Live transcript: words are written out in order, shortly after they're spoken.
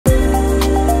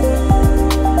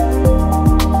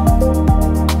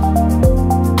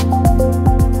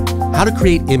how to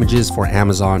create images for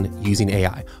Amazon using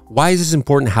AI. Why is this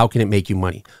important? How can it make you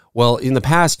money? Well, in the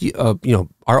past,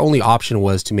 our only option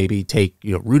was to maybe take,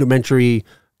 rudimentary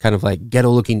kind of like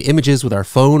ghetto looking images with our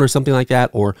phone or something like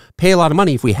that, or pay a lot of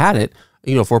money if we had it,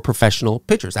 for professional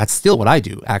pictures. That's still what I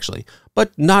do, actually.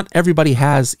 But not everybody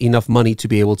has enough money to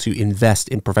be able to invest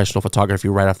in professional photography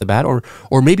right off the bat.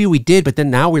 Or maybe we did, but then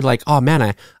now we're like, oh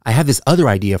man, I have this other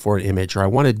idea for an image, or I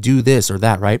want to do this or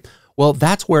that, right? Well,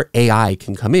 that's where AI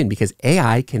can come in, because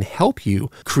AI can help you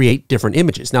create different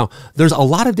images. Now, there's a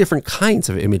lot of different kinds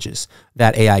of images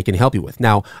that AI can help you with.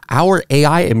 Now, our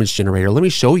AI image generator, let me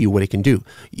show you what it can do.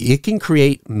 It can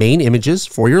create main images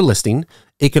for your listing.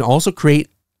 It can also create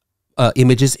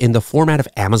images in the format of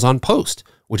Amazon Post,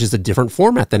 which is a different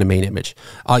format than a main image.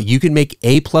 You can make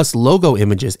A+ logo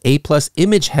images, A+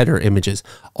 image header images,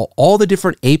 all the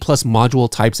different A+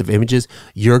 module types of images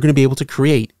you're going to be able to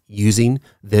create using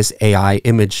this AI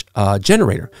image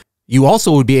generator. You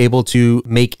also would be able to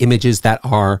make images that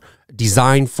are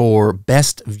designed for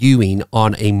best viewing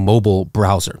on a mobile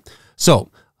browser. So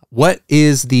what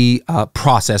is the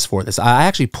process for this? I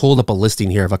actually pulled up a listing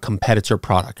here of a competitor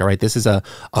product. All right, this is a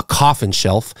coffin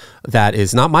shelf that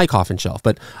is not my coffin shelf,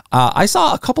 but I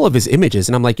saw a couple of his images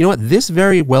and I'm like, you know what? This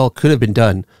very well could have been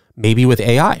done maybe with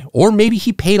AI, or maybe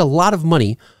he paid a lot of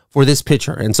money for this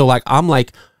picture. And so I'm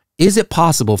like, is it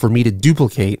possible for me to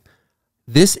duplicate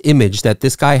this image that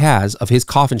this guy has of his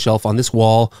coffin shelf on this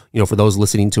wall? For those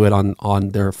listening to it on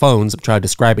their phones, I'm trying to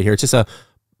describe it here. It's just a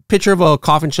picture of a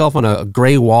coffin shelf on a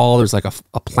gray wall. There's like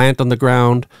a plant on the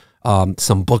ground,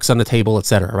 some books on the table,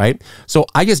 etc. Right? So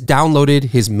I just downloaded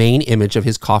his main image of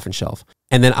his coffin shelf,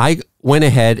 and then I went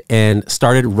ahead and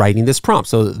started writing this prompt.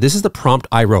 So this is the prompt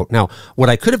I wrote. Now, what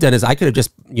I could have done is I could have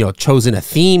just chosen a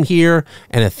theme here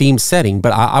and a theme setting,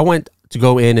 but I went to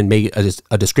go in and make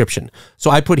a description.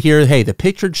 So I put here, hey, the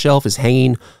pictured shelf is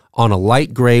hanging on a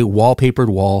light gray wallpapered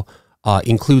wall,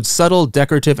 includes subtle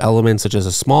decorative elements such as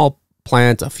a small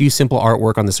plant, a few simple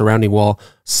artwork on the surrounding wall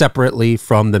separately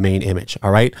from the main image.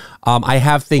 All right. I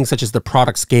have things such as the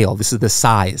product scale. This is the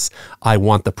size I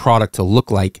want the product to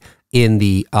look like in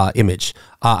the image.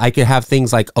 I could have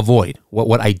things like avoid,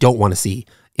 what I don't want to see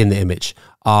in the image.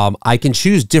 I can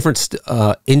choose different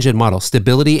engine models,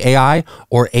 Stability AI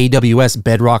or AWS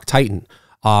Bedrock Titan.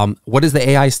 What is the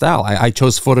AI style? I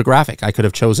chose photographic. I could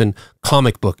have chosen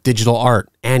comic book, digital art,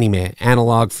 anime,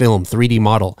 analog film, 3D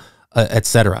model,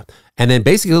 etc. And then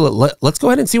basically, let's go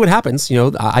ahead and see what happens.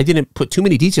 I didn't put too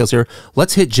many details here.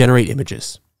 Let's hit generate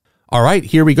images. All right,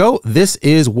 here we go. This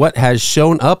is what has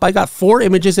shown up. I got 4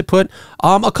 images it put.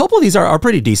 A couple of these are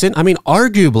pretty decent. I mean,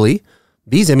 arguably,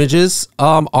 these images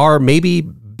are maybe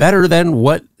better than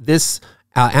what this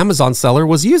Amazon seller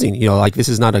was using. This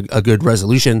is not a good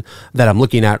resolution that I'm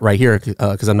looking at right here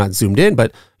because I'm not zoomed in,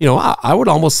 but I would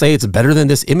almost say it's better than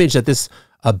this image that this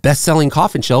best-selling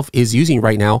coffin shelf is using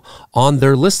right now on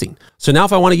their listing. So now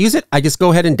if I want to use it, I just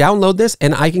go ahead and download this,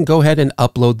 and I can go ahead and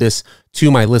upload this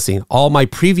to my listing. All my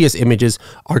previous images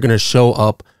are going to show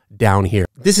up down here.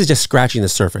 This is just scratching the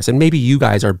surface, and maybe you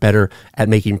guys are better at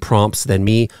making prompts than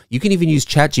me. You can even use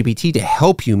ChatGPT to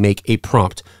help you make a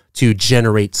prompt to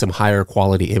generate some higher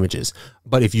quality images.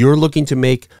 But if you're looking to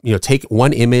make, take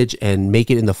one image and make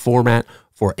it in the format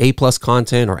for A+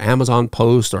 content or Amazon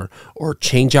Post, or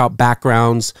change out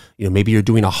backgrounds, maybe you're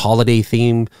doing a holiday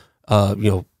theme,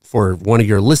 for one of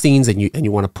your listings, and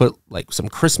you want to put like some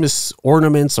Christmas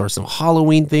ornaments or some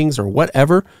Halloween things or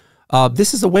whatever.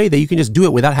 This is a way that you can just do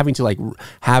it without having to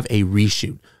have a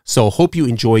reshoot. So hope you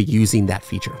enjoy using that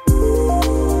feature.